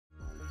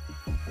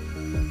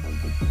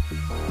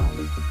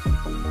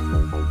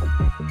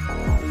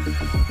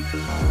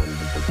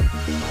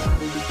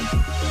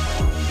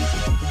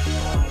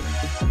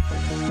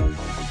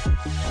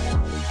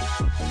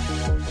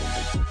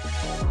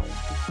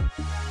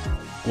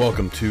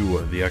Welcome to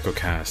the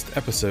EchoCast,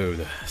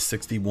 episode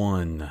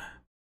 61. A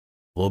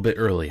little bit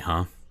early,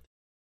 huh?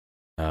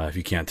 If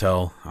you can't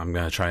tell, I'm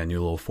going to try a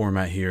new little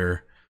format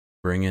here,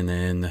 bringing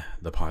in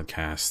the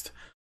podcast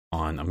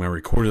I'm going to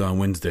record it on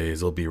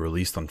Wednesdays. It'll be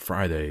released on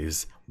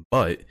Fridays,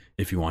 but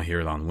if you want to hear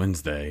it on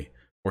Wednesday,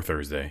 or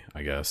Thursday,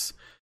 I guess,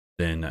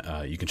 then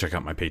you can check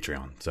out my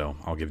Patreon. So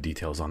I'll give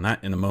details on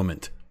that in a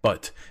moment.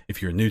 But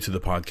if you're new to the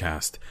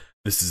podcast,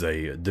 this is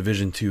a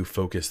Division 2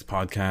 focused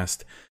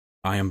podcast.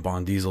 I am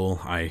Bond Diesel.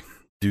 I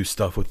do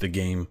stuff with the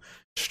game,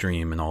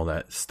 stream, and all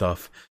that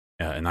stuff.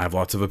 And I have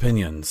lots of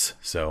opinions.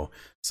 So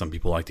some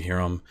people like to hear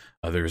them.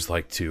 Others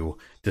like to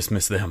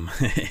dismiss them.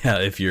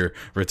 If you're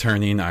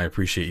returning, I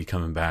appreciate you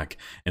coming back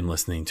and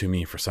listening to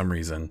me. For some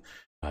reason,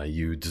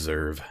 you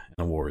deserve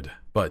an award.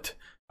 But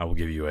I will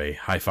give you a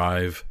high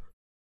five.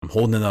 I'm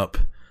holding it up.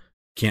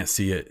 Can't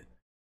see it,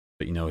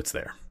 but you know it's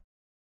there.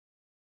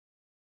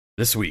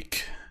 This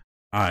week,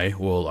 I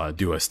will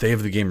do a State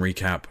of the Game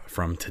recap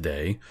from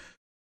today.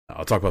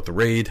 I'll talk about the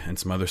raid and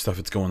some other stuff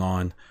that's going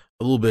on.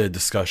 A little bit of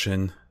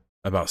discussion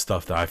about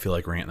stuff that I feel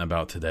like ranting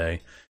about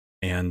today.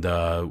 And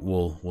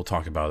we'll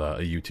talk about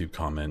a YouTube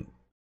comment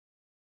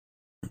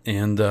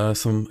and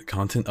some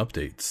content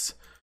updates.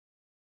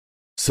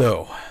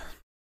 So,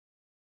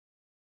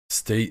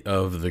 State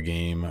of the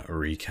Game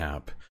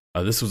recap.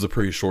 This was a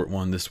pretty short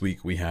one. This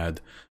week we had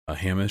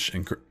Hamish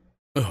and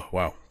oh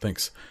wow,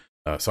 thanks.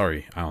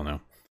 Sorry, I don't know.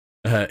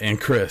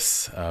 And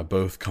Chris,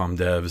 both comm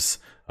devs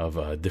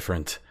of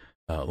different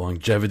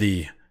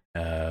longevity,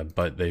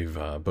 but they've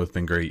both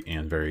been great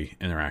and very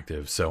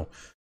interactive. So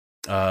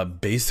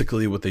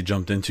basically what they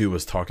jumped into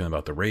was talking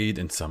about the raid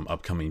and some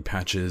upcoming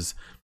patches,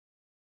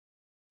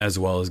 as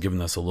well as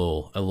giving us a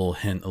little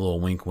hint, a little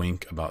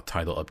wink about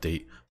title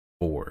update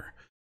 4.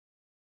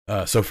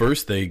 So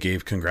first, they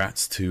gave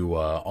congrats to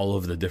all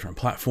of the different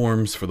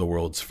platforms for the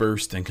world's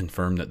first, and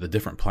confirmed that the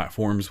different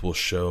platforms will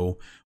show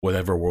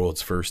whatever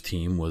world's first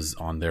team was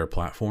on their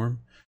platform.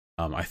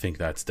 I think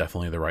that's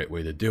definitely the right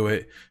way to do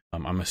it.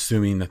 I'm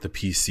assuming that the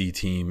PC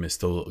team is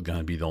still going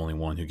to be the only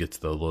one who gets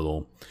the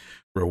little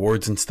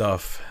rewards and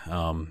stuff.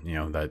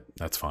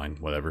 That's fine.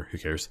 Whatever. Who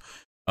cares?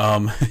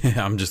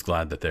 I'm just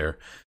glad that they're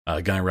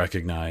going to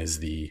recognize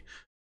the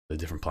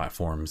different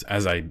platforms,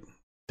 as I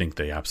think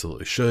they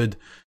absolutely should.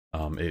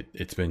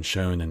 It's been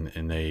shown,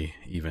 and they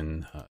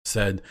even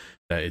said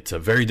that it's a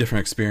very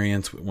different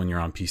experience when you're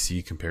on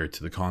PC compared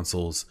to the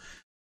consoles.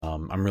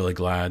 I'm really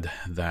glad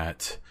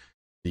that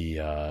the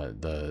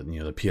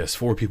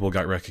PS4 people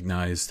got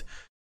recognized.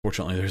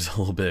 Fortunately, there's a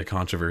little bit of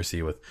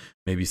controversy with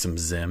maybe some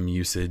Zim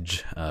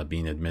usage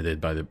being admitted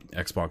by the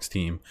Xbox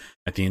team.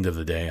 At the end of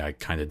the day, I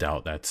kind of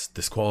doubt that's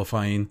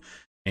disqualifying,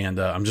 and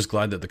I'm just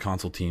glad that the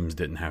console teams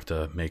didn't have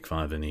to make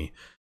fun of any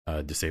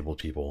disabled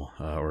people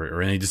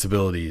or any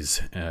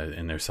disabilities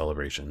in their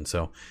celebration.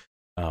 So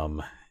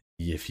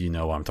if you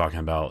know what I'm talking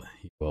about,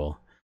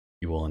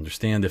 you will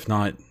understand. If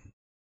not,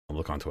 I'll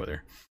look on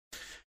Twitter.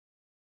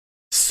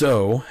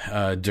 So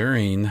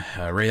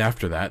right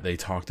after that, they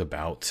talked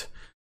about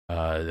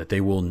that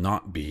they will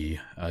not be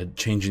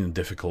changing the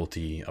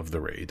difficulty of the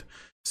raid.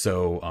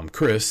 So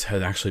Chris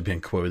had actually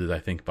been quoted, I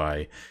think,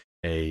 by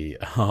a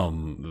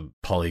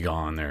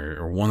Polygon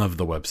or one of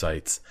the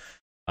websites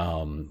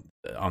on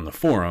the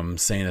forum,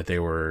 saying that they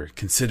were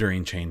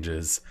considering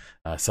changes.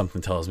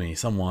 Something tells me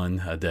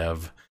someone, a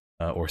dev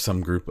or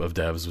some group of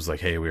devs, was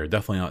like, hey, we are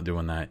definitely not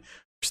doing that.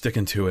 We're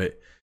sticking to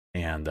it.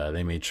 And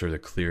they made sure to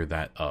clear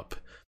that up.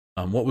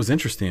 What was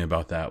interesting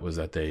about that was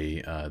that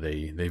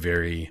they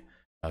very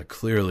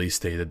clearly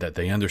stated that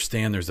they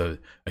understand there's a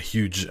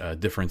huge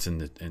difference in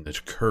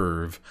the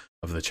curve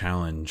of the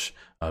challenge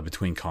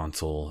between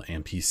console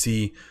and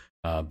PC,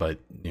 but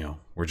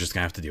we're just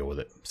gonna have to deal with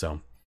it.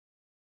 So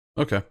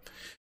okay,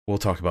 we'll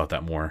talk about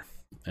that more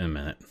in a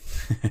minute.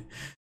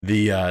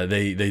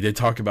 They did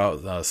talk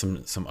about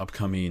some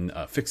upcoming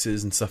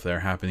fixes and stuff that are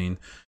happening.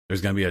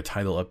 There's gonna be a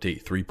title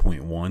update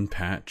 3.1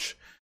 patch.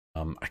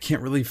 I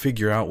can't really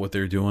figure out what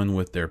they're doing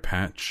with their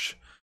patch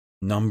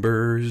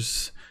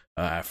numbers.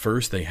 At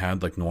first they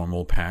had like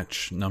normal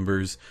patch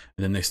numbers,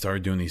 and then they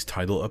started doing these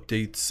title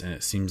updates, and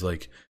it seems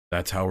like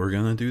that's how we're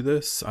gonna do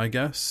this, I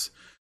guess.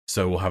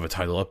 So we'll have a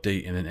title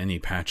update, and then any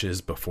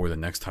patches before the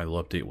next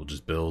title update will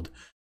just build.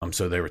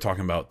 So they were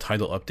talking about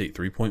title update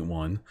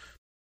 3.1.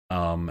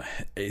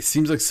 It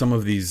seems like some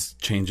of these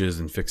changes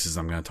and fixes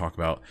I'm going to talk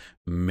about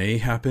may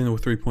happen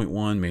with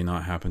 3.1, may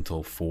not happen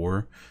till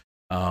 4.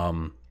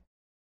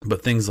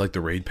 But things like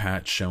the raid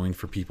patch showing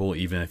for people,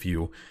 even if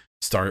you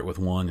start with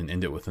one and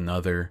end it with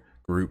another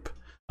group,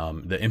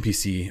 the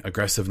NPC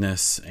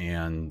aggressiveness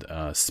and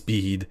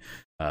speed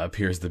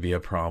appears to be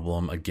a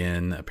problem.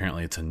 Again,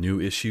 apparently it's a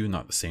new issue,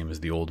 not the same as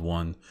the old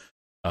one.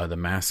 The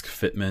mask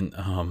fitment,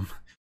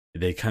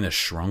 they kind of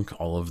shrunk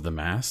all of the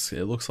masks,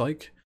 it looks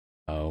like,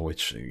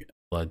 which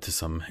led to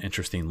some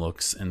interesting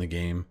looks in the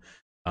game.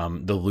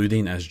 The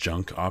looting as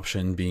junk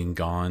option being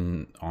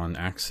gone on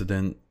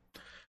accident,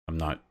 I'm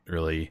not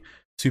really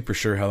super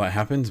sure how that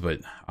happens,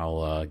 but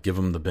I'll give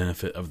them the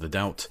benefit of the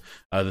doubt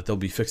that they'll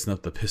be fixing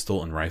up the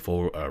pistol and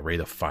rifle rate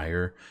of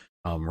fire.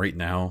 Right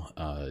now,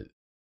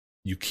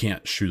 you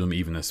can't shoot them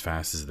even as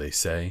fast as they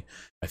say.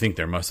 I think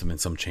there must have been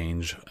some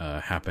change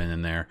happen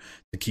in there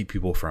to keep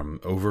people from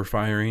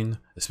overfiring,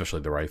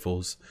 especially the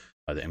rifles,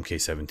 the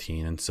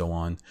MK17 and so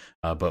on.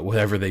 But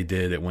whatever they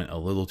did, it went a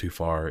little too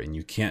far, and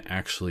you can't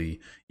actually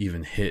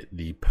even hit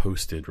the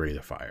posted rate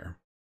of fire.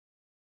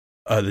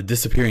 The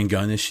disappearing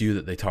gun issue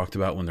that they talked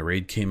about when the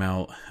raid came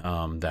out,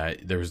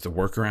 that there's the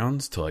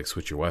workarounds to like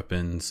switch your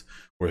weapons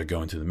or to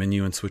go into the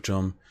menu and switch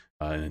them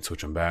and then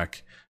switch them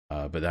back.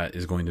 But that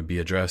is going to be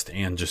addressed,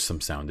 and just some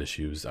sound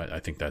issues. I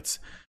think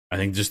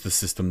just the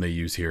system they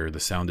use here, the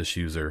sound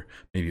issues are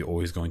maybe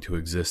always going to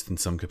exist in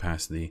some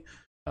capacity,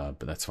 but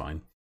that's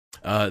fine.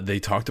 They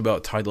talked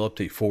about Title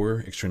Update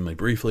 4 extremely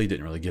briefly,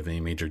 didn't really give any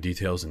major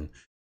details, and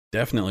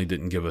definitely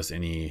didn't give us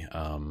any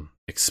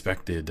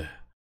expected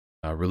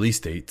release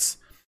dates.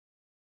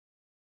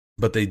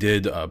 But they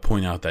did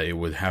point out that it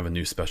would have a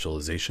new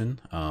specialization.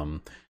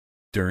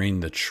 During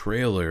the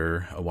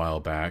trailer a while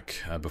back,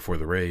 before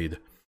the raid,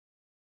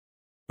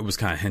 it was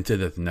kind of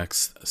hinted that the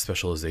next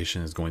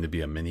specialization is going to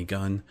be a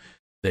minigun.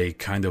 They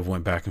kind of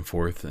went back and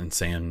forth and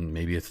saying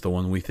maybe it's the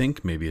one we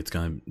think, maybe it's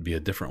going to be a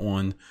different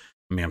one.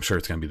 I mean, I'm sure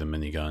it's going to be the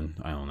minigun.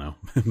 I don't know.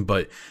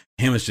 But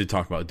Hamish did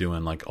talk about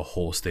doing like a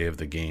whole stay of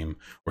the game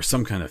or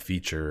some kind of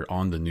feature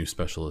on the new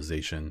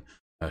specialization,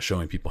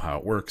 showing people how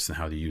it works and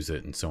how to use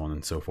it and so on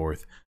and so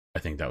forth. I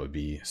think that would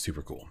be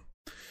super cool.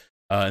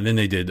 And then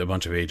they did a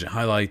bunch of agent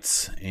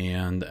highlights,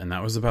 and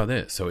that was about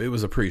it. So it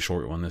was a pretty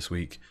short one this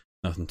week.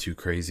 Nothing too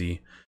crazy.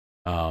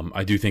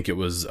 I do think it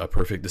was a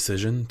perfect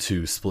decision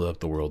to split up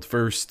the world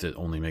first. It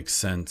only makes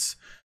sense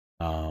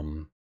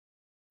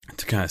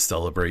to kind of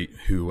celebrate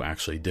who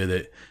actually did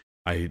it.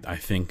 I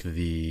think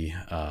the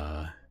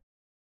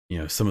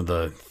some of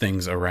the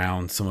things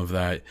around some of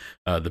that,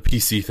 the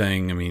PC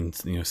thing, I mean,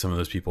 some of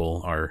those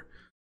people are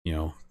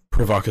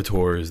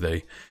provocateurs.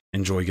 They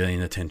enjoy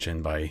getting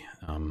attention by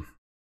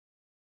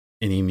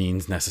any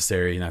means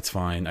necessary, and that's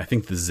fine. I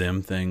think the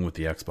Zim thing with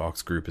the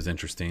Xbox group is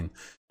interesting.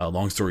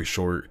 Long story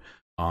short,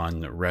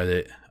 on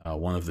Reddit,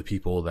 one of the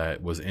people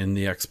that was in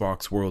the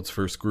Xbox World's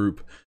First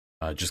group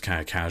just kind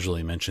of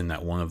casually mentioned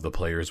that one of the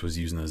players was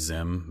using a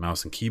Zim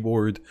mouse and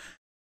keyboard.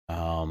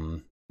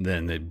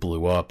 Then it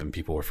blew up and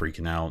people were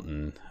freaking out,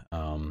 and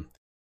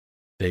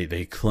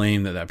they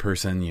claim that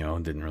person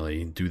didn't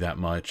really do that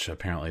much.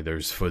 Apparently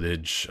there's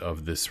footage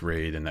of this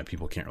raid and that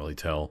people can't really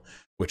tell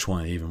which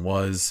one it even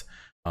was.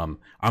 I'm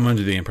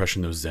under the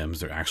impression those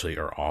Zims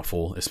are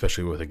awful,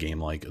 especially with a game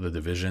like The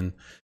Division.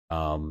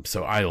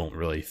 So I don't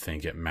really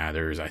think it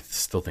matters. I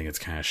still think it's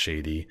kind of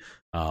shady.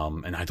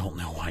 And I don't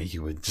know why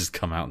you would just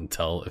come out and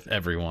tell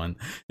everyone,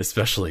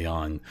 especially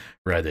on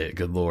Reddit.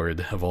 Good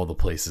Lord, of all the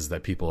places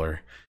that people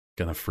are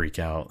gonna freak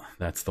out,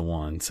 that's the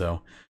one.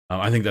 So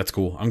I think that's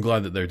cool. I'm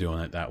glad that they're doing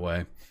it that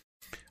way.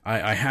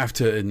 I have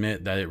to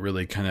admit that it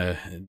really kind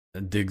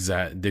of digs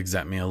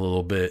at me a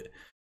little bit,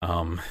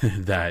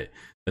 that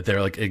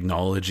they're like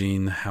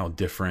acknowledging how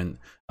different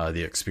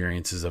the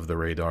experiences of the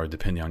raid are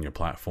depending on your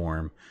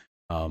platform.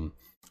 I'm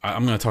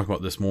going to talk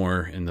about this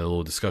more in the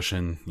little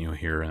discussion,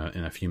 here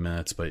in a few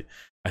minutes, but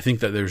I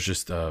think that there's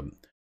just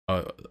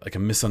like a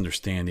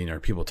misunderstanding or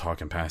people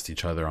talking past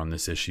each other on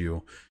this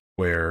issue,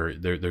 where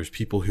there's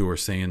people who are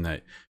saying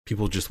that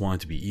people just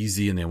want it to be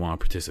easy and they want a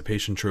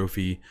participation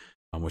trophy,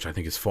 which I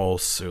think is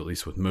false, or at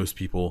least with most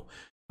people.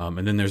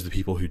 And then there's the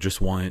people who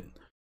just want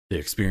the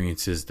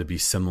experiences to be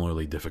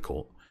similarly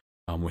difficult,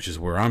 which is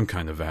where I'm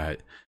kind of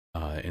at.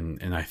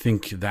 And I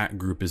think that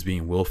group is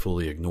being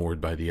willfully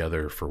ignored by the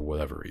other for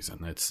whatever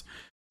reason. It's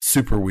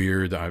super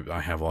weird.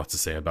 I have lots to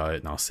say about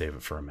it, and I'll save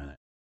it for a minute.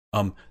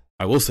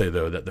 I will say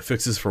though that the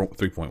fixes for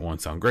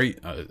 3.1 sound great.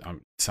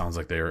 Sounds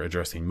like they are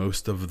addressing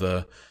most of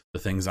the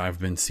things I've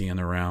been seeing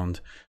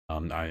around.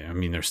 I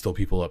mean, there's still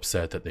people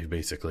upset that they've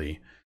basically,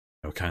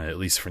 kind of, at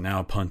least for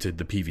now, punted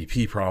the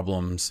PvP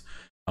problems.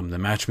 The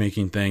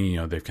matchmaking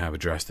thing, they've kind of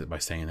addressed it by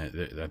saying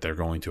that they're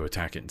going to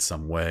attack it in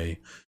some way.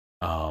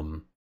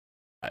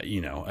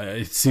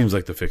 It seems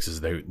like the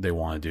fixes they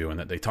want to do and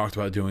that they talked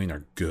about doing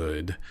are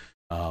good.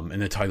 In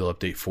the Title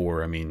Update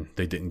 4, I mean,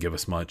 they didn't give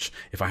us much.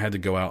 If I had to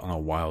go out on a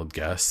wild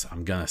guess,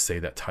 I'm gonna say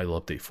that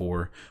Title Update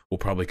 4 will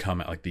probably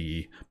come at like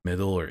the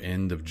middle or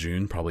end of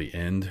June, probably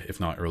end, if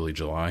not early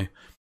July.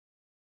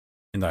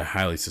 And I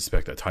highly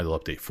suspect that Title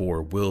Update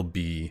 4 will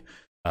be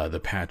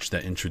the patch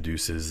that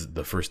introduces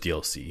the first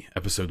DLC,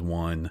 Episode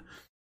 1,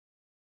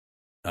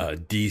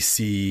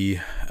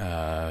 DC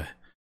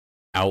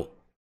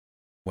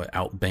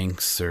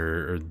Outbanks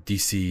or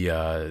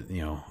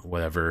DC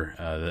whatever,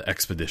 the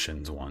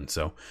Expeditions one.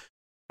 So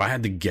if I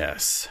had to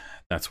guess,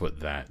 that's what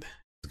that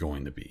is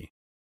going to be.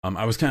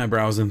 I was kind of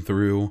browsing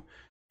through,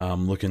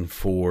 looking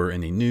for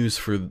any news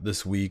for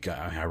this week.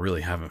 I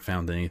really haven't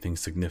found anything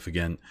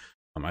significant.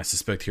 I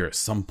suspect here at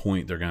some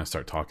point they're going to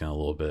start talking a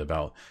little bit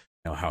about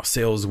how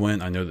sales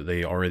went. I know that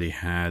they already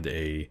had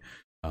a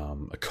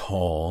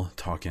call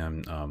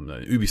talking,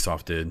 that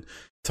Ubisoft did,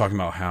 talking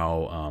about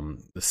how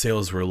the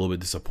sales were a little bit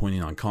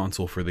disappointing on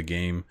console for the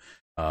game,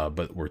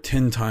 but were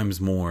 10 times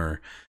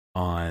more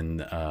on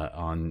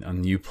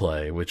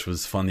Uplay, which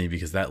was funny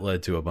because that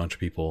led to a bunch of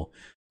people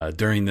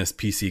during this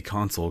PC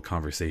console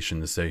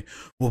conversation to say,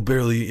 well,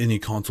 barely any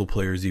console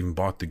players even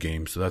bought the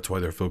game, so that's why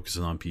they're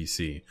focusing on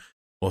PC.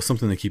 Well,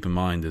 something to keep in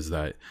mind is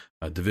that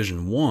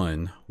Division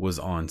 1 was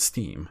on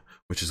Steam,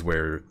 which is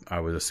where I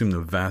would assume the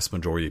vast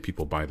majority of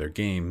people buy their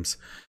games.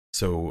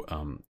 So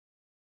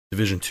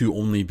Division 2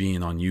 only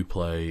being on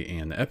Uplay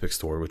and the Epic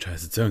Store, which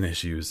has its own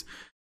issues,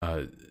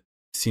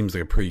 seems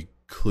like a pretty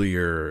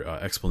clear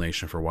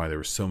explanation for why there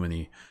were so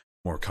many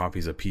more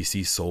copies of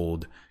PC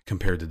sold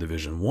compared to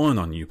Division 1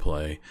 on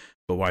Uplay.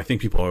 But what I think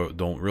people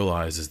don't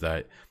realize is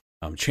that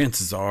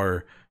chances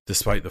are,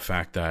 despite the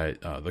fact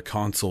that the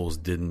consoles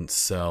didn't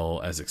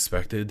sell as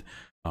expected,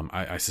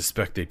 I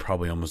suspect they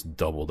probably almost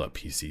doubled up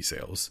PC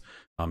sales.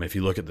 If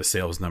you look at the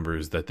sales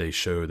numbers that they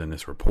showed in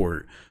this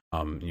report,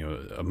 a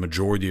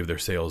majority of their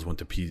sales went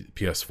to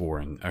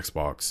PS4 and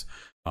Xbox,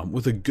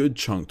 with a good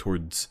chunk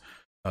towards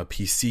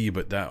PC,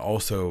 but that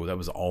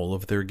was all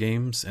of their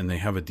games, and they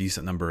have a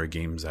decent number of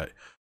games that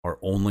are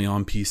only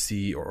on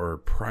PC or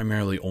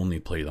primarily only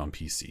played on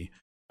PC.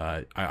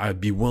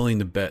 I'd be willing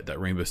to bet that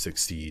Rainbow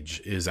Six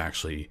Siege is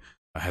actually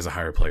has a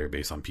higher player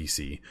base on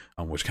PC,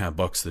 which kind of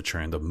bucks the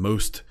trend of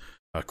most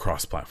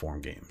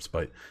cross-platform games.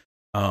 But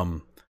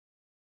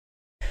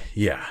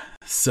yeah,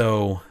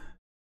 so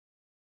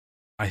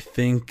I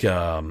think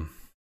that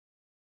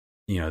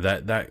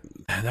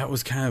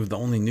was kind of the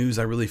only news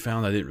I really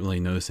found. I didn't really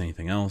notice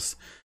anything else.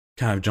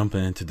 Kind of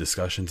jumping into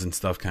discussions and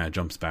stuff kind of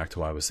jumps back to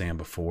what I was saying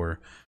before.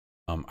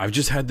 I've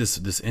just had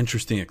this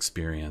interesting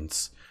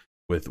experience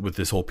with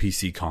this whole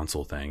PC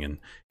console thing, and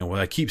what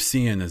I keep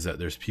seeing is that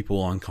there's people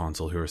on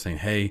console who are saying,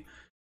 hey,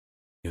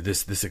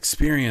 this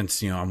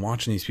experience, I'm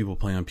watching these people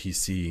play on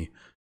PC,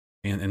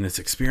 and this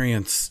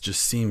experience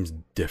just seems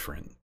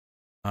different.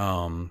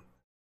 And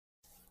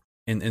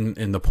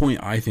the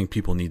point I think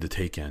people need to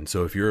take in.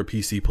 So if you're a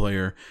PC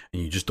player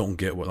and you just don't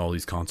get what all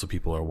these console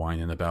people are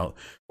whining about,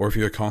 or if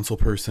you're a console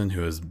person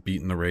who has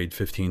beaten the raid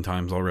 15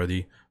 times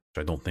already, which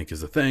I don't think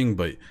is a thing,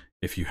 but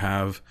if you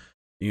have,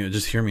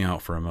 just hear me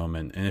out for a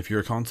moment. And if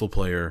you're a console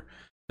player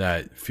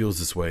that feels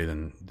this way,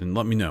 then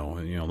let me know.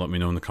 Let me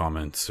know in the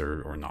comments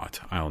or not.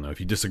 I don't know. If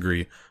you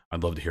disagree,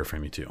 I'd love to hear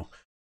from you too.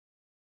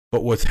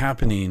 But what's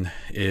happening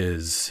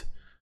is,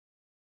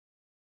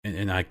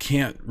 and I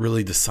can't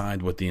really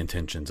decide what the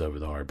intentions of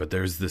it are, but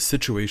there's this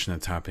situation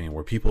that's happening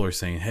where people are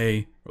saying,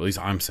 hey, or at least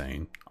I'm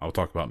saying, I'll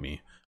talk about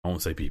me, I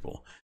won't say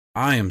people.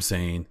 I am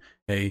saying,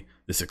 hey,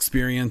 this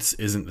experience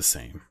isn't the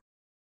same.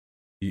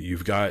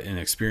 You've got an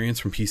experience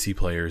from PC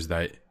players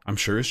that I'm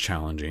sure is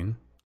challenging,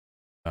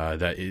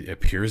 that it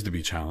appears to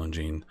be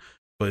challenging,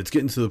 but it's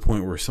getting to the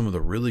point where some of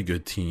the really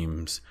good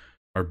teams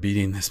are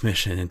beating this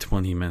mission in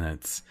 20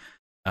 minutes.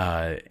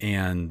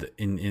 And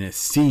it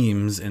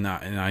seems, and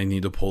I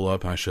need to pull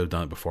up, I should have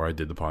done it before I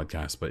did the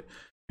podcast, but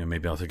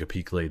maybe I'll take a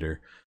peek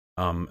later.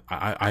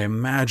 I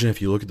imagine if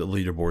you look at the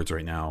leaderboards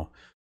right now,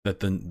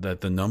 that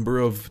the number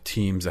of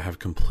teams that have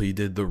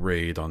completed the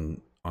raid on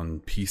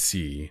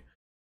PC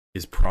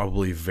is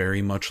probably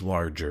very much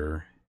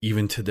larger,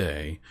 even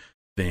today,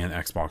 than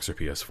Xbox or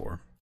PS4.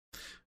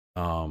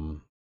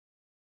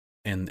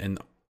 And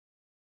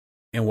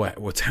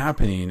what's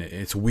happening,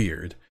 it's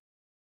weird.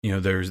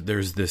 There's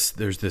this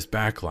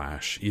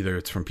backlash. Either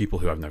it's from people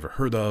who I've never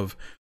heard of,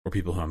 or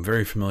people who I'm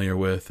very familiar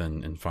with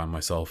and find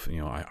myself,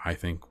 I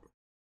think,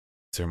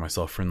 consider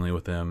myself friendly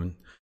with them.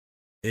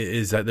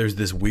 Is that there's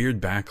this weird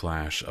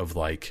backlash of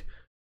like,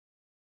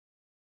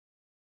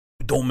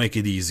 don't make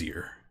it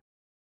easier.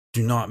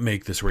 Do not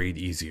make this raid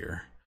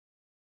easier.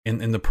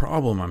 And the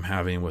problem I'm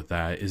having with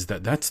that is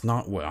that that's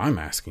not what I'm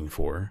asking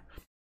for.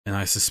 And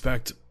I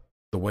suspect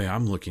the way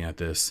I'm looking at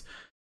this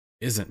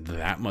isn't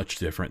that much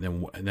different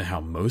than how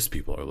most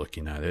people are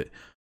looking at it.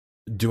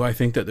 Do I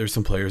think that there's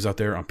some players out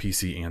there on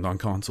PC and on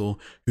console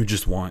who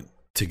just want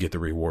to get the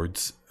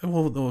rewards?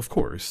 Well, of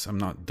course. I'm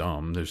not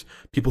dumb. There's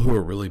people who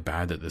are really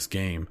bad at this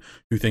game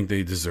who think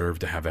they deserve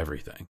to have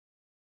everything.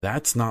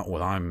 That's not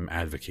what I'm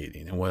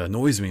advocating. And what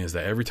annoys me is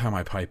that every time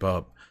I pipe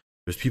up,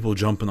 there's people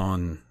jumping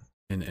on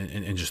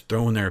and just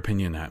throwing their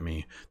opinion at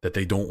me that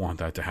they don't want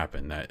that to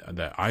happen,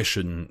 that I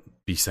shouldn't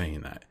be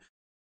saying that.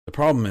 The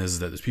problem is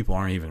that these people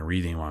aren't even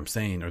reading what I'm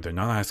saying, or they're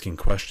not asking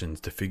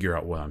questions to figure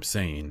out what I'm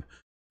saying,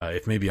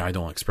 if maybe I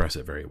don't express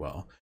it very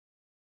well.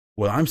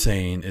 What I'm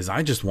saying is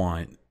I just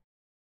want,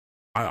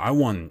 I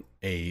want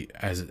a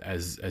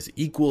as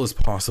equal as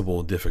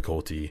possible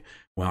difficulty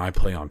when I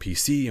play on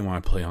PC and when I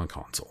play on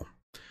console.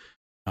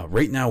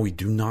 Right now we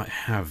do not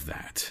have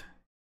that.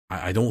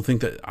 I don't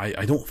think that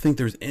I don't think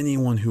there's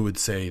anyone who would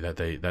say that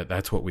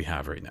that's what we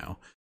have right now.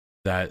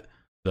 That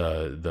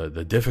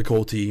the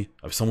difficulty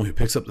of someone who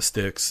picks up the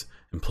sticks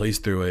and plays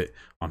through it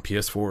on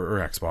PS4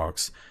 or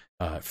Xbox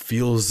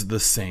feels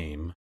the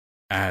same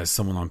as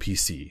someone on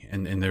PC,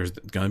 and there's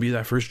going to be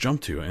that first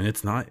jump to it, and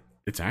it's not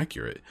it's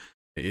accurate.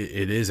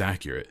 It is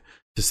accurate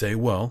to say,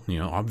 well,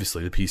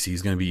 obviously the PC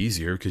is going to be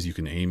easier because you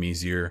can aim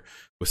easier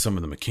with some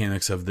of the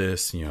mechanics of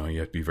this. You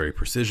have to be very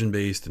precision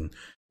based, and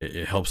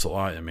it helps a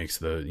lot. It makes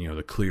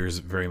the clears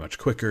very much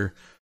quicker.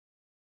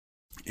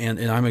 And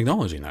I'm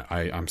acknowledging that.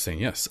 I'm saying,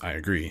 yes, I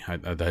agree.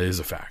 That is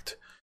a fact.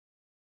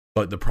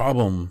 But the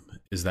problem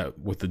is that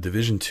with the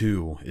Division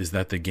 2 is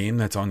that the game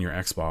that's on your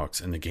Xbox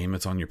and the game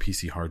that's on your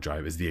PC hard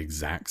drive is the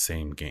exact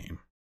same game.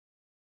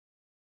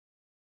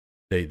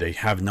 They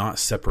have not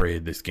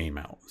separated this game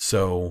out.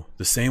 So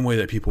the same way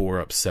that people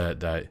were upset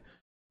that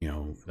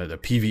that the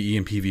PvE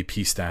and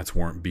PvP stats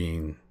weren't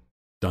being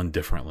done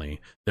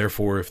differently.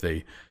 Therefore, if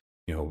they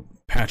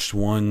patched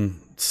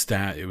one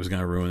stat, it was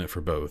going to ruin it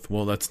for both.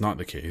 Well, that's not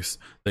the case.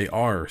 They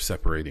are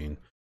separating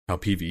how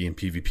PvE and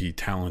PvP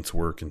talents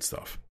work and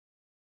stuff.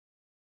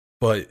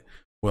 But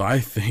what I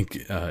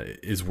think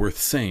is worth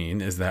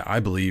saying is that I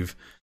believe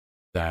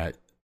that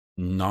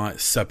not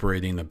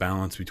separating the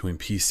balance between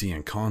PC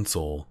and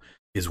console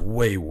is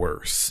way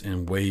worse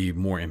and way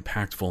more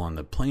impactful on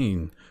the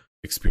playing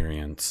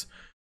experience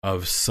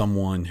of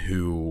someone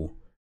who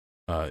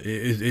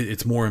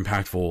it's more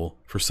impactful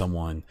for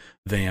someone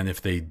than if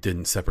they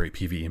didn't separate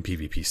PvE and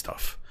PvP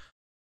stuff.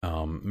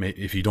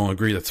 If you don't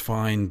agree, that's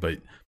fine. But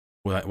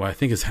what I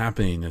think is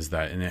happening is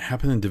that, and it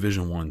happened in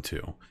Division 1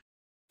 too,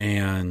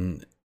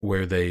 and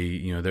where they,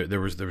 there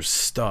was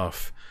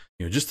stuff,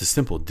 just the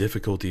simple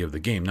difficulty of the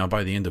game. Now,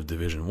 by the end of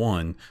Division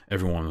 1,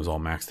 everyone was all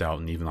maxed out,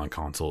 and even on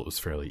console, it was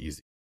fairly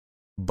easy.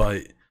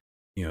 But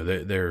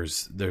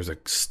there's a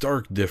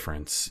stark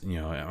difference.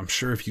 I'm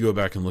sure if you go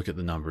back and look at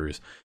the numbers,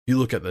 if you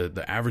look at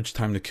the average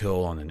time to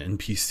kill on an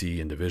NPC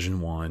in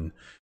Division 1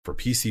 for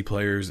PC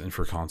players and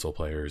for console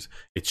players,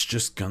 it's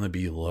just gonna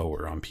be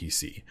lower on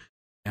PC.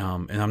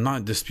 And I'm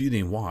not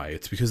disputing why.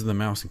 It's because of the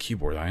mouse and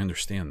keyboard. I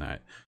understand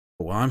that.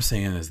 But what I'm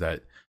saying is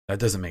that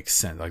doesn't make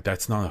sense. Like,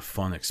 that's not a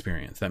fun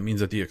experience. That means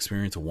that the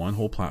experience of one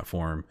whole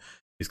platform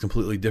is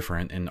completely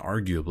different and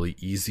arguably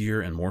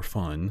easier and more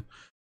fun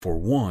for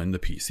the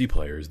PC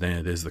players than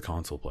it is the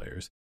console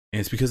players. And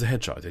it's because of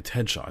headshots. It's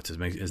headshots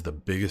is the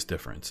biggest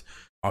difference.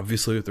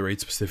 Obviously, with the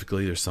raid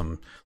specifically, there's some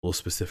little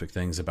specific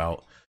things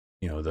about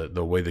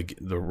the way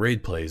the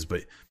raid plays,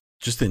 but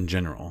just in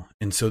general.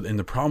 And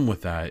the problem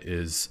with that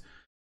is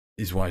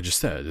what I just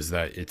said, is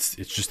that it's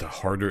just a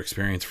harder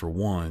experience for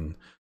one.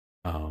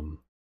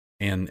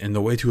 And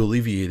the way to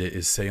alleviate it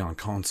is, say, on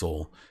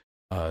console,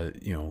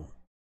 the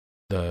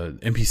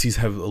NPCs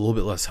have a little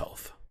bit less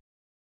health.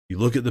 You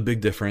look at the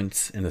big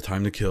difference in the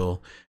time to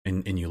kill,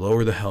 and you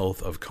lower the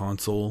health of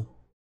console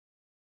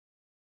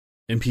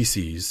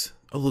NPCs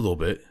a little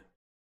bit,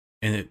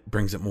 and it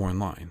brings it more in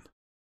line.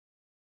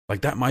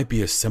 Like, that might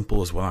be as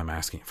simple as what I'm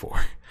asking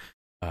for.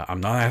 I'm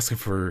not asking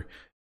for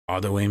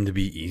auto aim to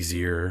be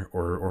easier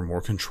or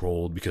more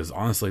controlled, because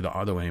honestly, the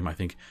auto aim, I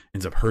think,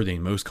 ends up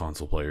hurting most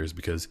console players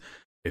because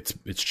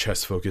it's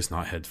chest focused,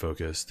 not head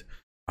focused.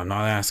 I'm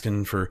not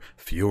asking for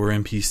fewer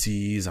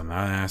NPCs. I'm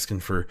not asking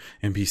for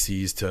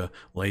NPCs to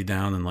lay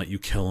down and let you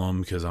kill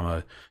them because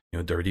I'm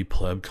a dirty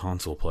pleb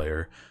console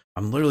player.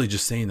 I'm literally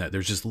just saying that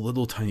there's just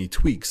little tiny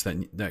tweaks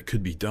that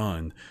could be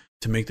done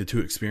to make the two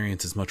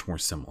experiences much more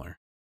similar.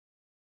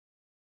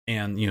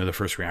 And the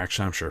first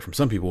reaction, I'm sure, from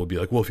some people would be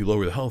like, well, if you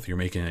lower the health, you're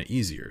making it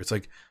easier. It's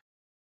like,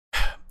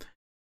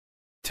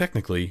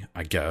 technically,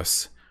 I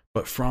guess,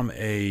 but from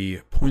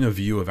a point of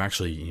view of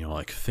actually,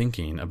 like,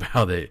 thinking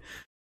about it,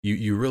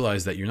 you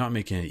realize that you're not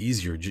making it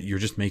easier, you're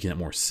just making it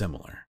more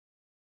similar.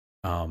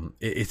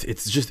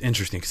 It's just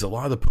interesting because a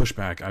lot of the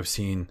pushback I've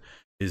seen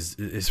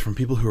is from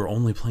people who are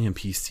only playing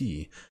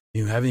PC,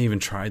 who haven't even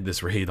tried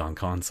this raid on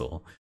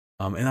console.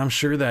 And I'm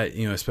sure that,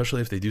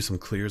 especially if they do some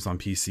clears on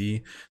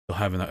PC, they'll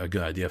have a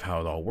good idea of how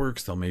it all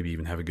works. They'll maybe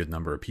even have a good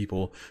number of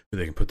people who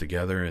they can put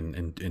together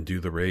and do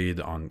the raid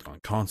on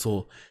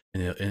console,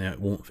 and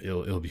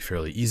it'll be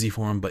fairly easy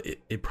for them, but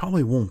it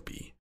probably won't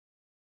be.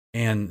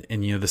 And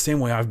the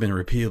same way I've been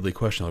repeatedly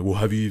questioned, like, well,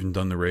 have you even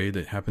done the raid?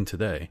 It happened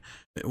today.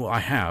 Well, I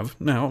have.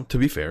 Now, to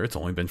be fair, it's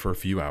only been for a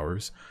few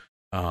hours,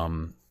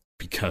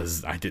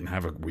 because I didn't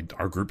have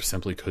our group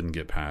simply couldn't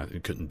get past.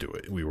 It couldn't do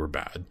it. We were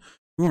bad.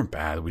 We weren't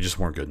bad. We just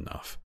weren't good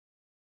enough.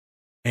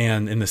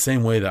 And in the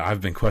same way that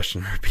I've been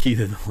questioned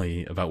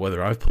repeatedly about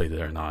whether I've played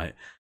it or not,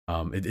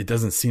 it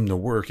doesn't seem to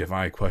work if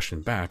I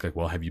question back, like,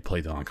 well, have you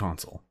played it on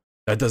console?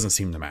 That doesn't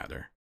seem to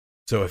matter.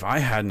 So if I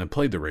hadn't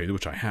played the raid,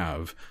 which I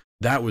have,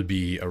 that would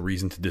be a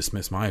reason to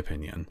dismiss my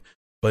opinion.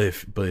 But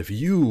if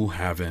you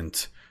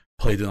haven't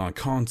played it on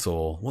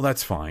console, well,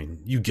 that's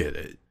fine. You get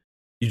it.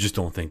 You just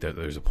don't think that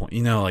there's a point.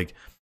 Like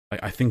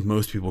I think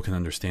most people can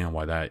understand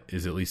why that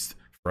is at least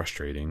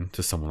frustrating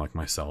to someone like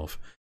myself,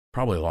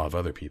 probably a lot of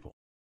other people.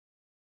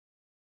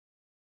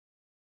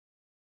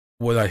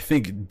 What I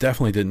think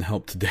definitely didn't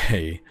help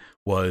today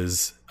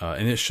was,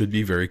 and it should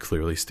be very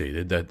clearly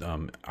stated that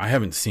I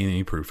haven't seen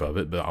any proof of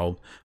it, but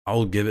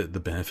I'll give it the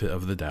benefit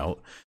of the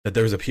doubt that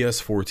there was a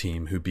PS4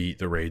 team who beat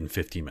the raid in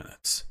 50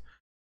 minutes.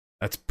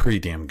 That's pretty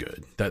damn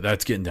good.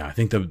 That's getting down. I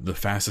think the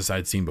fastest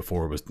I'd seen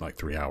before was like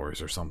 3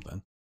 hours or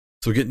something.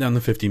 So getting down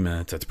to 50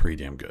 minutes, that's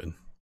pretty damn good.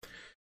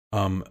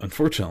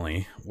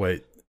 Unfortunately,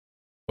 what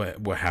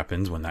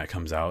happens when that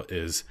comes out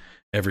is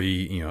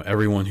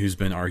everyone who's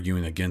been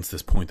arguing against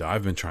this point that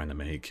I've been trying to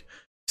make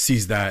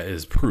sees that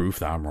as proof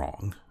that I'm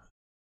wrong.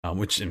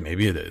 Which, and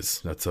maybe it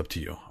is. That's up to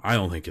you. I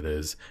don't think it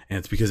is, and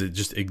it's because it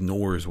just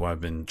ignores what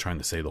I've been trying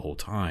to say the whole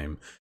time,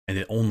 and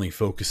it only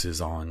focuses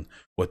on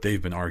what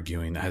they've been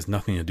arguing that has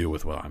nothing to do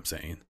with what I'm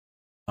saying.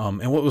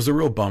 And what was a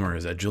real bummer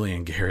is that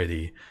Julian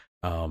Garrity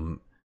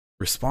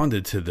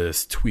responded to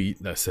this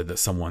tweet that said that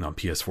someone on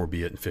PS4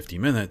 beat it in 50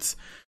 minutes,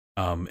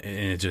 and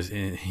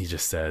he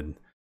just said,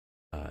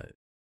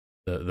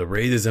 the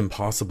raid is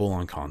impossible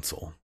on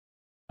console.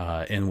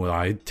 In what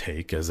I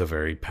take as a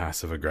very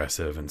passive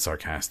aggressive and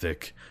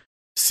sarcastic,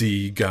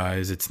 see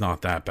guys, it's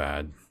not that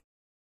bad.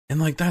 And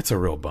like, that's a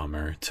real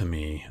bummer to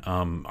me.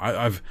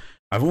 I've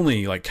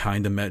only like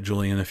kind of met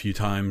Julian a few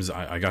times.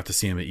 I got to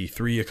see him at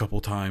E3 a couple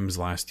times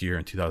last year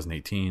in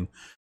 2018.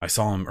 I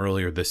saw him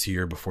earlier this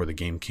year before the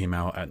game came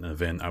out at an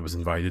event I was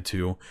invited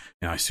to,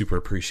 and I super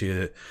appreciate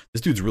it.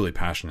 This dude's really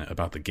passionate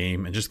about the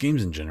game and just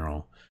games in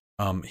general.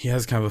 He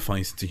has kind of a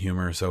funny sense of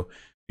humor, so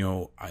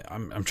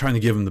I'm trying to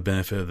give him the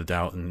benefit of the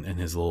doubt in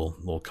his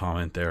little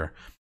comment there.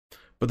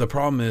 But the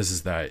problem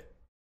is that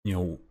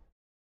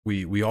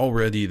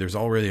there's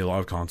already a lot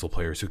of console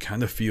players who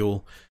kind of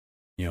feel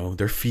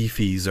their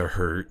fifis are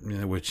hurt,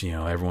 which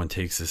everyone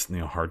takes this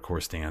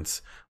hardcore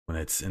stance when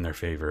it's in their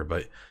favor,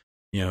 but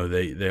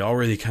they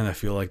already kind of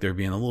feel like they're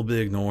being a little bit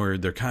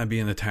ignored. They're kind of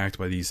being attacked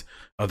by these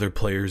other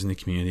players in the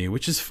community,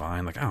 which is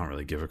fine. Like, I don't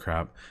really give a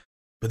crap.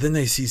 But then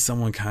they see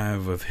someone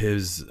kind of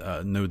his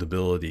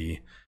notability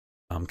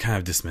kind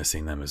of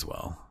dismissing them as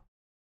well,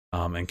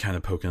 and kind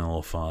of poking a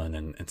little fun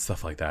and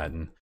stuff like that,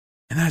 and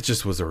that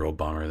just was a real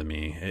bummer to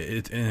me.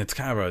 And it's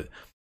kind of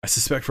I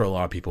suspect for a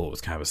lot of people it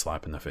was kind of a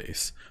slap in the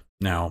face.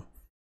 Now,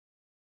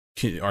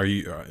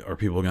 are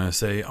people gonna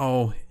say,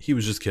 oh, he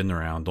was just kidding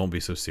around, don't be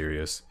so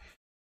serious?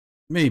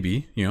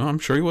 Maybe, I'm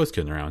sure he was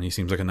kidding around. He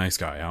seems like a nice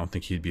guy. I don't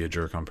think he'd be a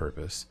jerk on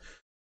purpose,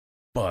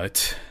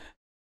 but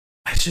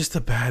it's just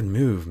a bad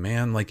move,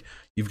 man. Like,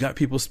 you've got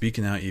people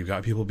speaking out, you've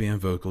got people being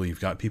vocal, you've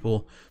got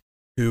people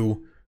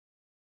who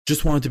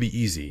just want it to be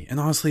easy, and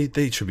honestly,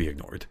 they should be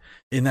ignored.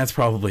 And that's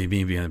probably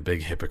me being a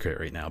big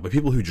hypocrite right now. But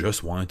people who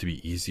just want it to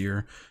be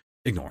easier,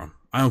 ignore them.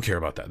 I don't care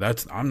about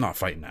that. I'm not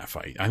fighting that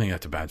fight. I think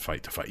that's a bad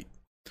fight to fight.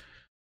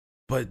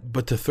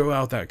 But to throw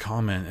out that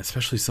comment,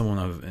 especially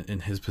someone in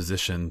his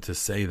position, to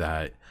say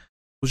that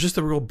was just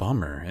a real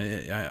bummer.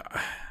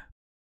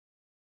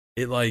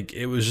 It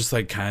was just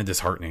like kind of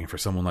disheartening for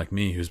someone like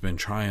me who's been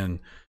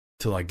trying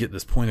to like get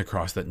this point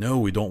across that no,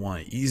 we don't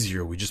want it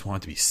easier. We just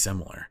want it to be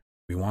similar.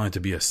 We want it to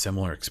be a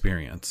similar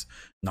experience,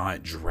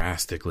 not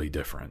drastically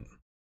different.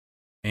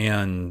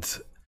 And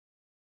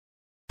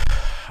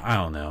I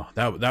don't know.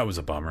 That was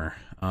a bummer.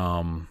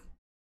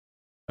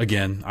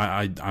 Again,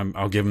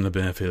 I'll give him the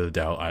benefit of the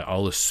doubt.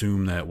 I'll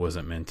assume that it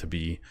wasn't meant to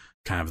be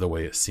kind of the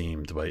way it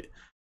seemed, but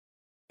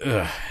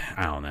I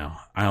don't know.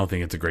 I don't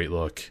think it's a great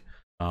look.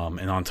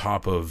 And on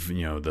top of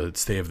the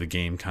state of the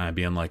game kind of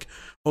being like,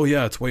 oh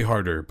yeah, it's way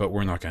harder, but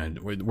we're not gonna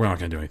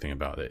do anything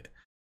about it.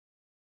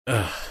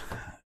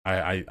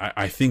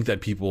 I think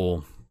that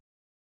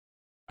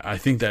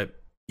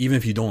even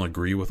if you don't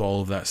agree with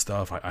all of that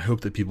stuff, I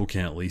hope that people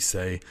can at least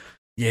say,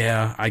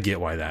 yeah, I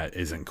get why that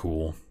isn't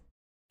cool.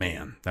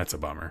 Man, that's a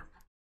bummer.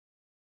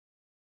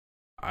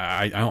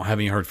 I don't have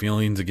any hard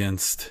feelings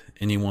against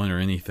anyone or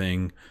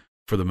anything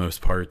for the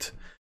most part.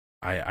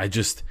 It's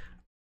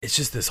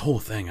just this whole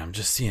thing. I'm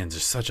just seeing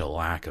just such a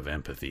lack of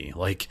empathy.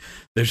 Like,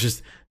 there's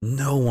just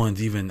no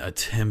one's even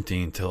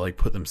attempting to like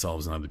put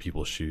themselves in other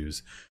people's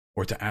shoes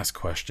or to ask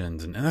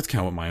questions. And that's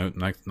kind of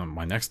what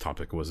my next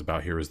topic was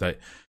about here, is that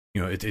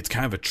it's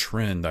kind of a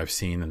trend I've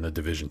seen in the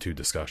Division 2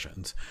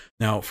 discussions.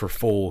 Now, for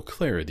full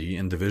clarity,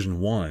 in Division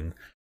 1,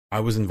 I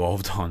was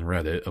involved on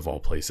Reddit, of all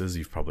places.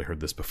 You've probably heard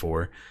this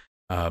before.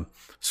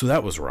 So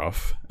that was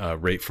rough,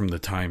 right from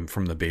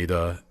the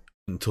beta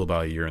until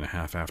about a year and a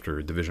half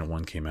after Division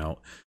 1 came out.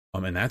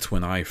 And that's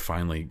when I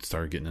finally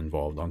started getting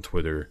involved on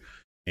Twitter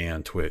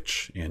and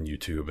Twitch and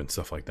YouTube and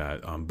stuff like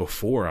that.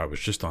 Before, I was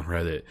just on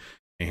Reddit.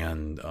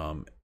 And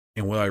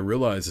what I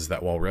realized is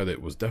that while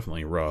Reddit was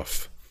definitely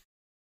rough,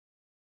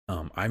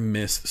 I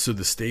missed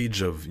the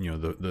stage of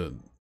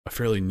a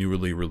fairly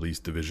newly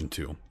released Division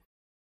 2.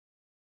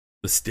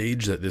 The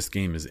stage that this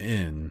game is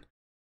in,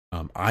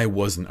 I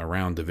wasn't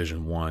around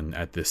Division 1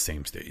 at this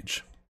same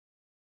stage.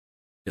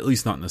 At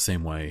least not in the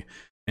same way,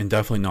 and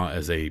definitely not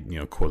as a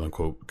quote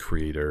unquote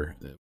creator.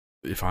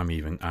 If I'm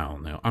even, I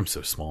don't know, I'm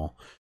so small.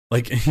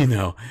 Like,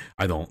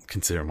 I don't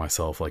consider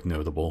myself like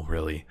notable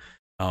really.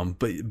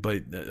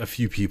 But a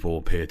few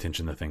people pay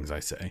attention to things I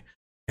say.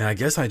 And I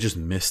guess I just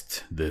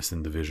missed this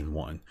in Division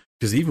 1.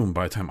 Because even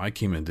by the time I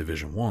came in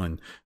Division 1,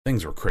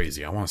 things were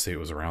crazy. I want to say it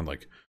was around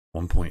like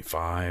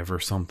 1.5 or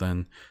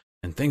something.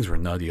 And things were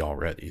nutty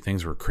already.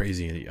 Things were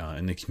crazy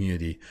in the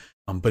community.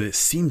 But it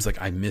seems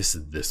like I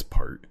missed this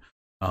part.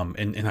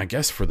 And I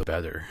guess for the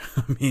better.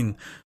 I mean,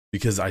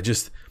 because I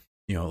just,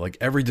 like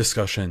every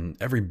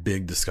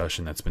big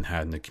discussion that's been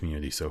had in the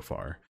community so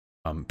far,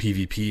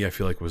 PvP, I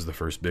feel like, was the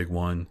first big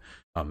one.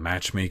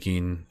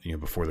 Matchmaking,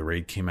 before the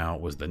raid came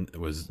out, was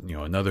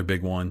another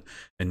big one.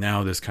 And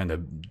now this kind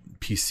of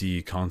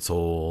PC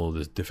console,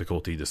 this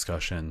difficulty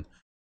discussion,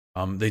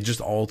 they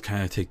just all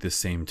kind of take this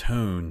same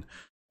tone,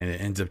 and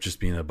it ends up just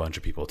being a bunch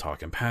of people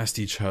talking past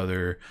each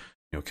other,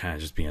 kind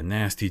of just being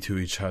nasty to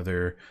each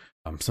other.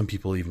 Some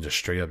people even just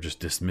straight up just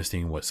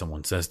dismissing what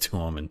someone says to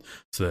them, and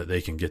so that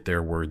they can get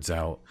their words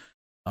out.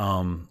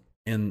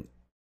 And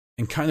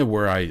kind of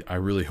where I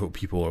really hope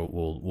people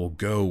will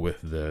go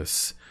with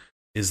this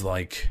is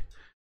like,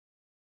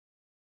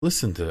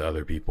 listen to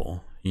other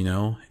people.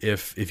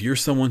 If you're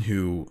someone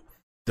who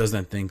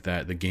doesn't think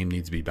that the game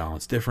needs to be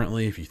balanced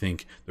differently, if you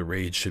think the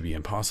raid should be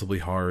impossibly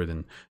hard,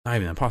 and not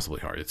even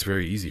impossibly hard, it's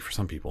very easy for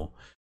some people,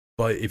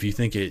 but if you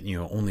think it,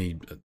 only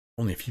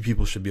a few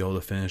people should be able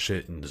to finish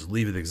it and just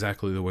leave it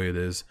exactly the way it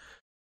is,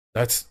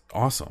 that's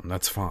awesome.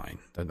 That's fine.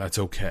 That's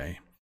okay.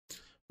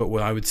 But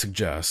what I would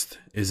suggest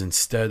is,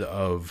 instead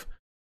of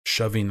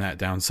shoving that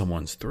down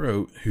someone's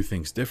throat who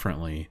thinks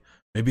differently,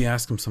 maybe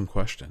ask them some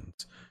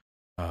questions.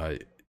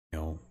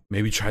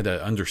 Maybe try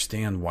to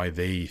understand why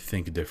they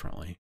think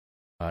differently.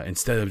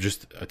 Instead of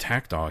just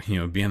attack dog,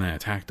 being an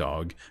attack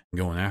dog and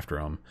going after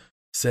them,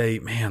 say,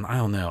 man, I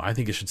don't know, I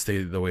think it should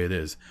stay the way it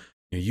is.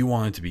 You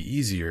want it to be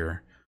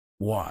easier.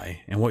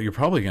 Why? And what you're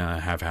probably going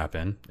to have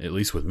happen, at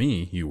least with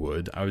me,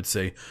 I would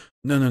say,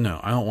 no,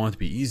 I don't want it to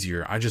be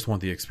easier. I just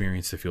want the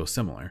experience to feel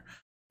similar.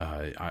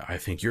 I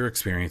think your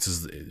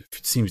experience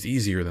seems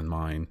easier than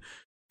mine,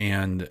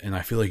 and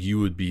I feel like you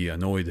would be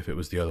annoyed if it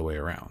was the other way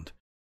around.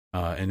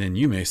 And then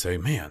you may say,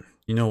 man,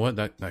 you know what,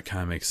 that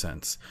kind of makes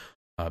sense.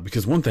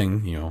 Because one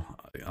thing, on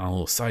a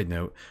little side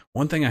note,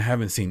 one thing I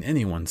haven't seen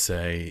anyone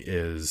say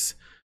is,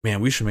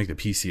 man, we should make the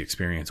PC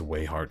experience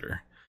way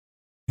harder.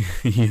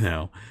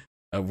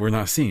 We're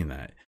not seeing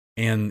that.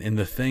 And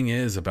the thing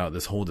is about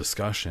this whole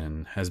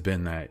discussion has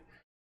been that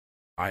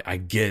I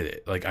get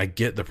it. Like, I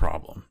get the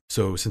problem.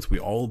 So since we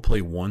all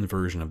play one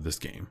version of this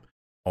game,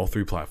 all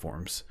three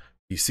platforms,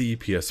 PC,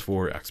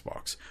 PS4,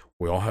 Xbox,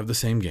 we all have the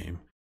same game.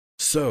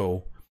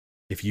 So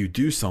if you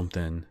do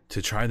something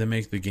to try to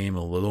make the game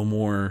a little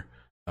more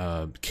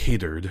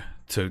catered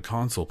to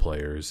console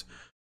players,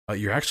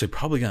 you're actually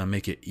probably going to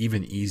make it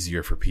even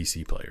easier for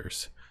PC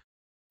players.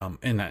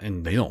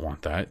 And they don't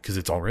want that, because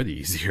it's already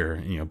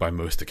easier, by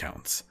most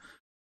accounts.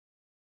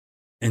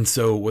 And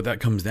so what that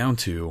comes down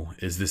to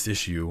is this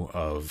issue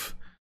of,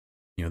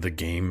 the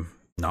game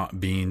not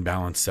being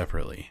balanced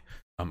separately.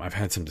 I've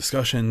had some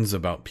discussions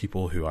about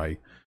people who I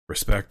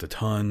respect a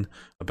ton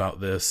about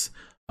this.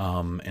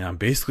 And I'm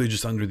basically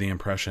just under the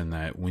impression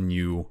that when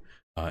you,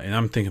 and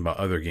I'm thinking about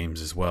other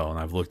games as well, and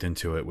I've looked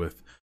into it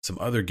with some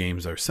other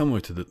games that are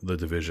similar to the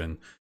Division.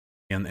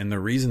 And the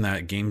reason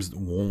that games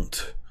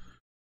won't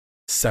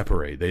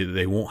separate,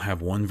 they won't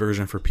have one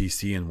version for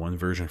PC and one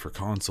version for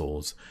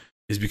consoles,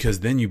 is because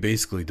then you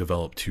basically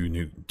develop two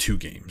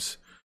games,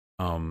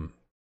 and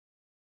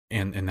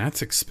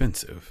that's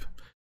expensive.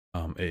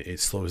 It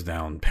slows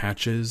down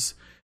patches,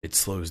 it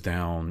slows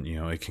down,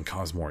 it can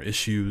cause more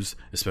issues,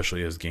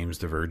 especially as games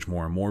diverge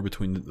more and more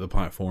between the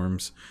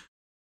platforms.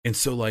 And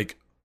so, like,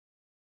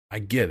 I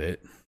get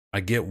it, I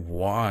get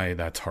why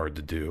that's hard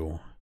to do,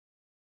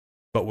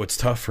 but what's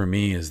tough for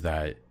me is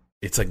that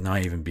it's like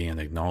not even being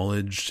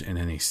acknowledged in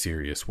any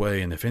serious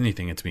way, and if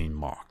anything, it's being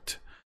mocked.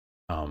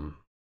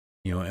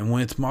 And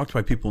when it's mocked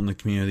by people in the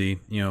community,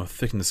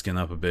 thicken the skin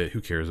up a bit.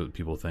 Who cares what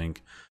people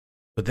think?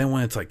 But then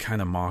when it's like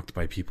kind of mocked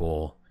by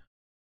people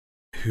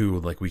who,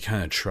 like, we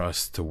kind of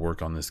trust to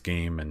work on this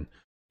game, and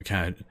we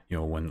kind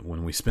of,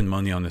 when we spend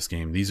money on this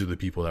game, these are the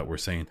people that we're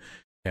saying,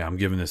 hey, I'm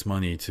giving this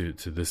money to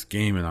this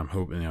game, and I'm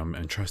hoping,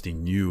 I'm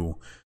trusting you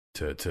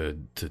to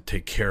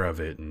take care of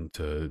it, and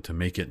to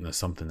make it into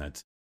something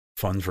that's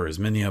fun for as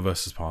many of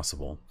us as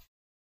possible.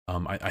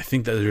 I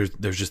think that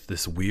there's just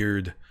this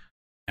weird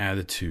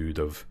attitude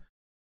of,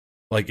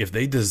 like, if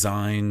they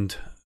designed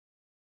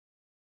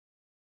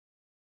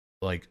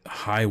like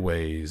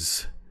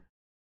highways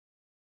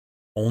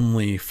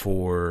only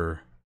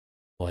for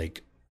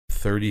like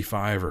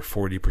 35 or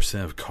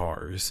 40% of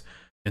cars,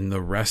 and the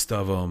rest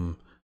of them,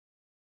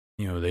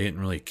 they didn't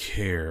really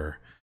care,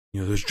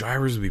 those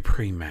drivers would be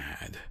pretty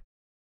mad,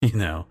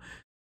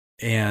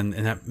 and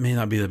that may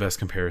not be the best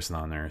comparison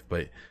on earth,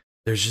 but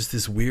there's just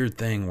this weird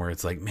thing where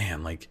it's like,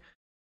 man, like,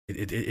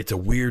 it's a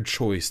weird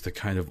choice to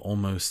kind of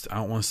almost, I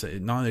don't want to say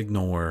not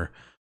ignore,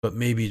 but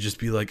maybe just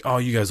be like, oh,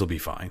 you guys will be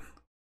fine.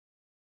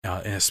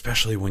 And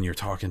especially when you're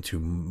talking to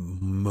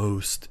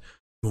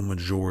a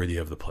majority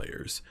of the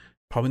players.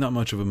 Probably not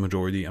much of a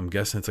majority. I'm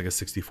guessing it's like a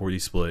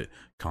 60-40 split,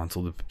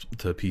 console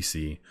to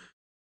PC.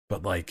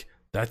 But like,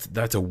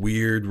 that's a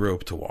weird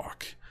rope to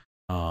walk.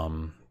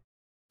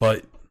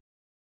 But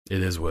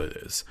it is what it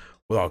is.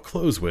 What I'll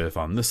close with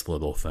on this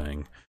little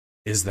thing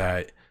is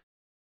that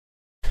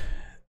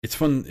it's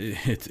fun.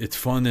 It's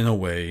fun in a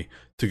way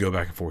to go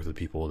back and forth with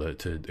people,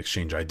 to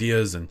exchange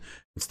ideas and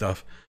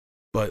stuff.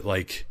 But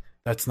like,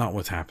 that's not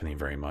what's happening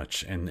very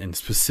much. And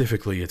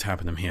specifically, it's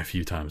happened to me a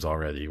few times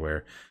already,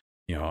 where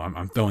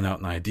I'm throwing out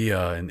an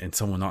idea and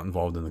someone not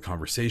involved in the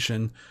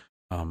conversation,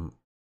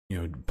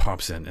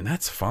 pops in, and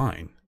that's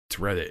fine. It's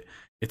Reddit.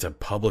 It's a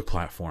public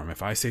platform.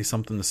 If I say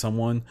something to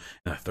someone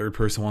and a third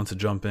person wants to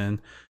jump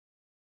in,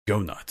 go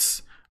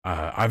nuts.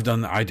 I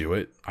do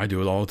it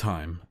all the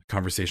time.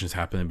 Conversations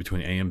happen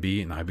between A and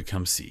B and I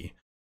become C.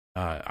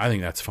 I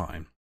think that's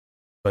fine.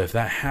 But if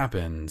that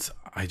happens,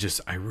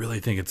 I really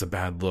think it's a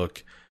bad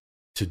look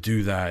to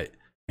do that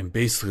and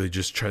basically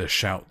just try to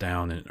shout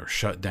down or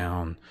shut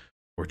down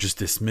or just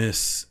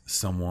dismiss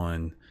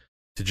someone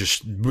to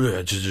just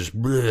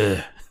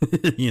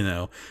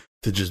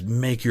to just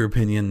make your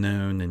opinion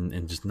known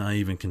and just not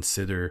even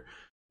consider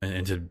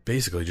and to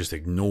basically just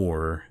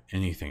ignore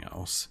anything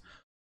else.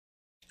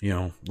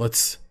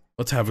 Let's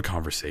have a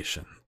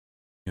conversation.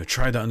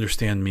 Try to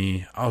understand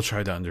me. I'll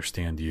try to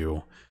understand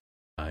you.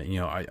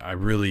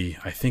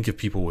 I think if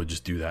people would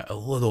just do that a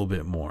little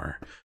bit more,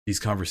 these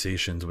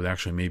conversations would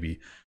actually maybe,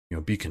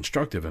 be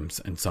constructive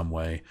in some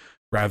way,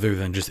 rather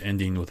than just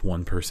ending with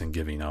one person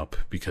giving up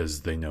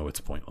because they know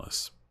it's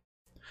pointless.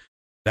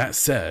 That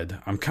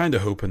said, I'm kind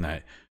of hoping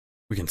that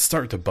we can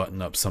start to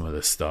button up some of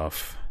this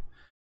stuff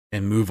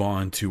and move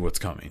on to what's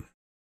coming.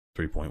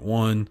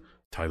 3.1,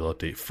 title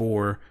update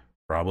 4,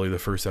 probably the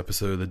first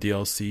episode of the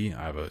DLC.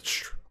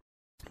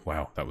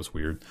 Wow, that was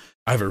weird.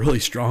 I have a really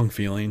strong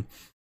feeling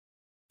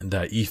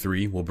that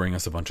E3 will bring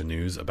us a bunch of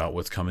news about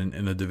what's coming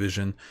in the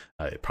division.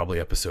 Probably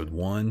episode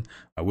 1.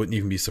 I wouldn't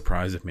even be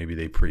surprised if maybe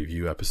they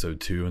preview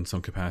episode 2 in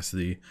some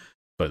capacity,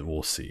 but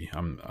we'll see.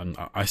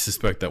 I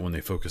suspect that when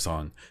they focus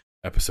on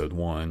episode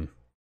 1,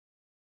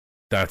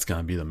 that's going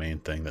to be the main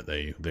thing that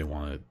they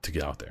wanted to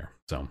get out there.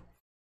 So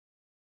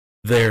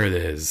there it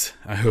is.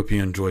 I hope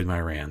you enjoyed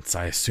my rants.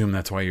 I assume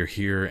that's why you're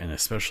here, and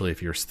especially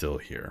if you're still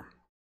here.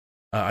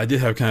 I did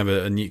have kind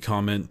of a neat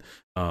comment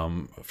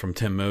from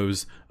Tim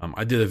Mose.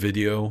 I did a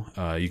video.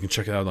 You can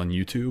check it out on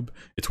YouTube.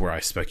 It's where I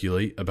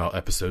speculate about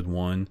episode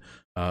 1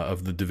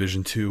 of the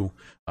Division 2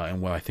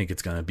 and what I think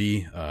it's going to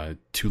be.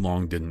 Too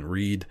long didn't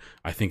read.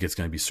 I think it's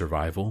going to be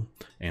survival,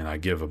 and I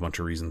give a bunch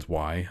of reasons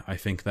why I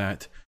think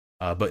that.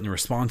 But in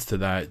response to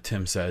that,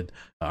 Tim said,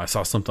 I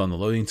saw something on the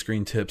loading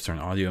screen tips or an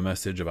audio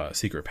message about a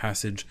secret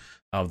passage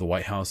out of the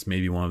White House.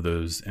 Maybe one of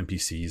those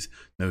NPCs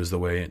knows the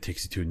way and it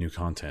takes you to new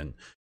content.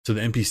 So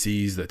the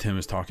NPCs that Tim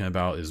is talking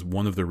about is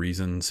one of the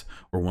reasons,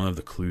 or one of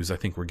the clues I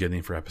think we're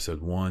getting for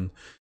episode 1,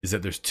 is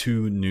that there's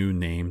 2 new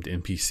named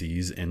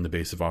NPCs in the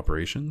base of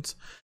operations,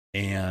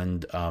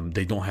 and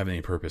they don't have any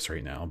purpose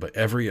right now, but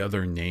every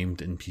other named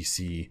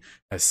NPC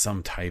has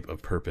some type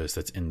of purpose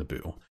that's in the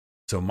boo.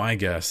 So my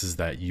guess is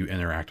that you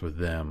interact with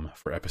them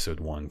for episode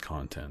 1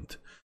 content,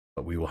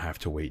 but we will have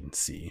to wait and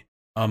see.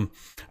 I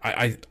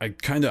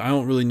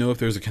don't really know if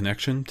there's a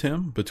connection,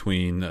 Tim,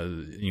 between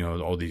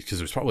all these, because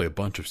there's probably a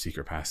bunch of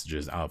secret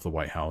passages out of the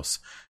White House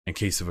in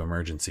case of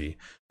emergency.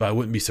 But I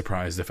wouldn't be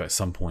surprised if at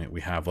some point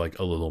we have like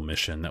a little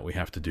mission that we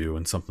have to do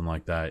and something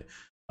like that.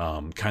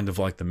 Kind of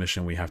like the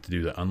mission we have to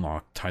do to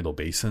unlock Tidal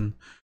Basin,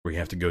 where you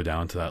have to go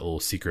down to that little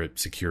secret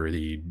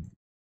security,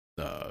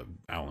 I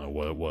don't know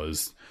what it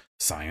was,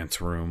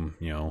 science room,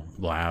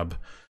 lab.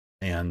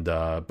 And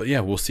but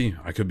yeah, we'll see.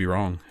 I could be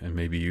wrong, and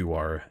maybe you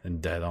are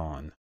dead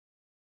on.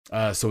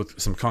 So with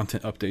some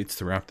content updates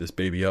to wrap this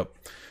baby up,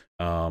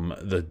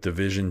 the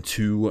Division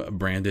 2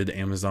 branded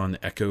Amazon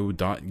Echo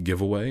Dot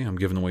giveaway. I'm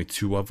giving away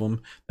 2 of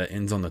them. That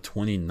ends on the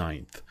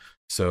 29th.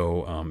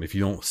 So if you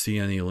don't see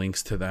any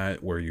links to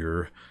that where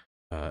you're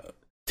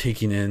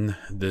taking in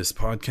this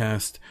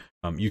podcast,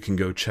 you can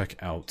go check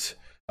out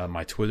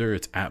my Twitter.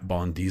 It's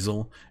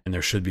 @BondDiesel, and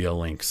there should be a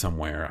link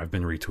somewhere. I've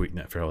been retweeting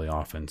it fairly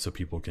often so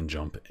people can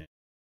jump in.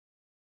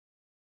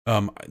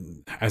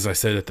 As I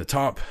said at the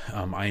top,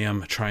 I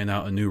am trying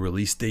out a new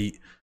release date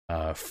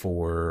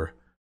for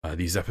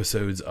these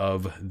episodes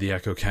of the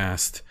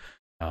EchoCast.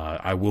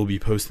 I will be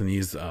posting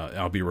these.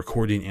 I'll be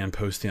recording and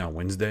posting on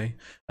Wednesday.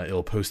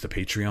 It'll post to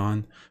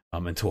Patreon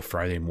until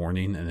Friday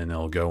morning, and then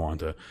it'll go on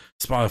to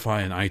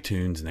Spotify and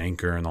iTunes and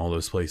Anchor and all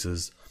those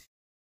places.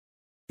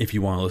 If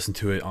you want to listen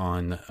to it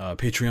on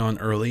Patreon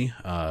early,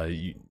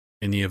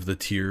 any of the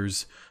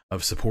tiers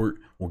of support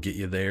will get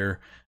you there.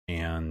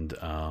 And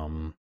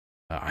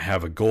I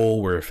have a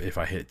goal where if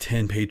I hit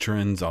 10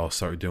 patrons, I'll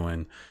start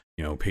doing,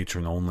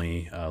 patron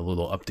only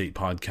little update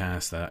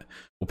podcast that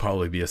will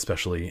probably be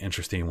especially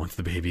interesting once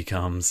the baby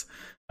comes.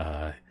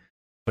 But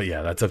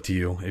yeah, that's up to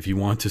you. If you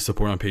want to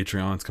support on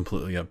Patreon, it's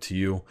completely up to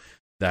you.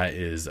 That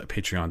is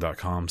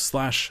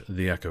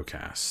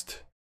patreon.com/theechocast.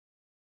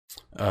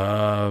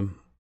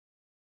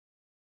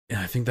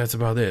 Yeah, I think that's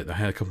about it. I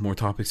had a couple more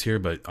topics here,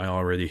 but I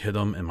already hit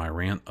them in my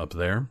rant up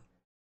there.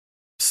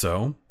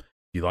 So, if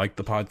you like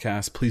the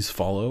podcast, please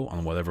follow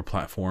on whatever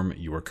platform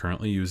you are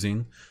currently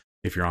using.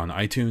 If you're on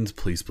iTunes,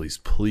 please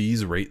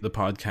rate the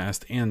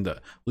podcast and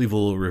leave a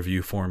little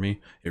review for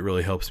me. It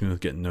really helps me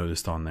with getting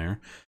noticed on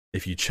there.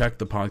 If you check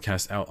the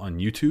podcast out on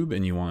YouTube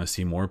and you want to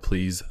see more,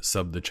 please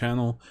sub the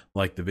channel,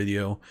 like the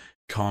video,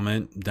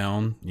 comment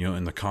down,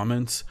 in the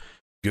comments.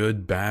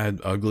 Good,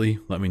 bad, ugly.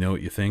 Let me know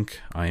what you think.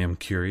 I am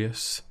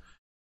curious.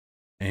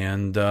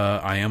 And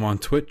I am on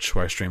Twitch,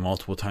 where I stream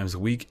multiple times a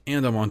week,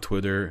 and I'm on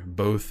Twitter,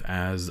 both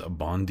as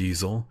Bond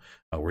Diesel,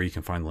 where you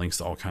can find links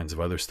to all kinds of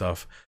other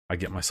stuff I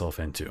get myself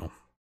into.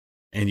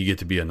 And you get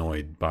to be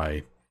annoyed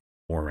by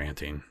more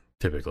ranting,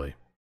 typically.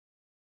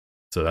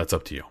 So that's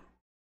up to you.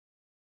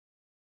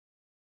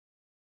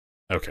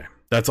 Okay,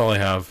 that's all I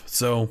have.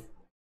 So,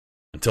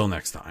 until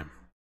next time.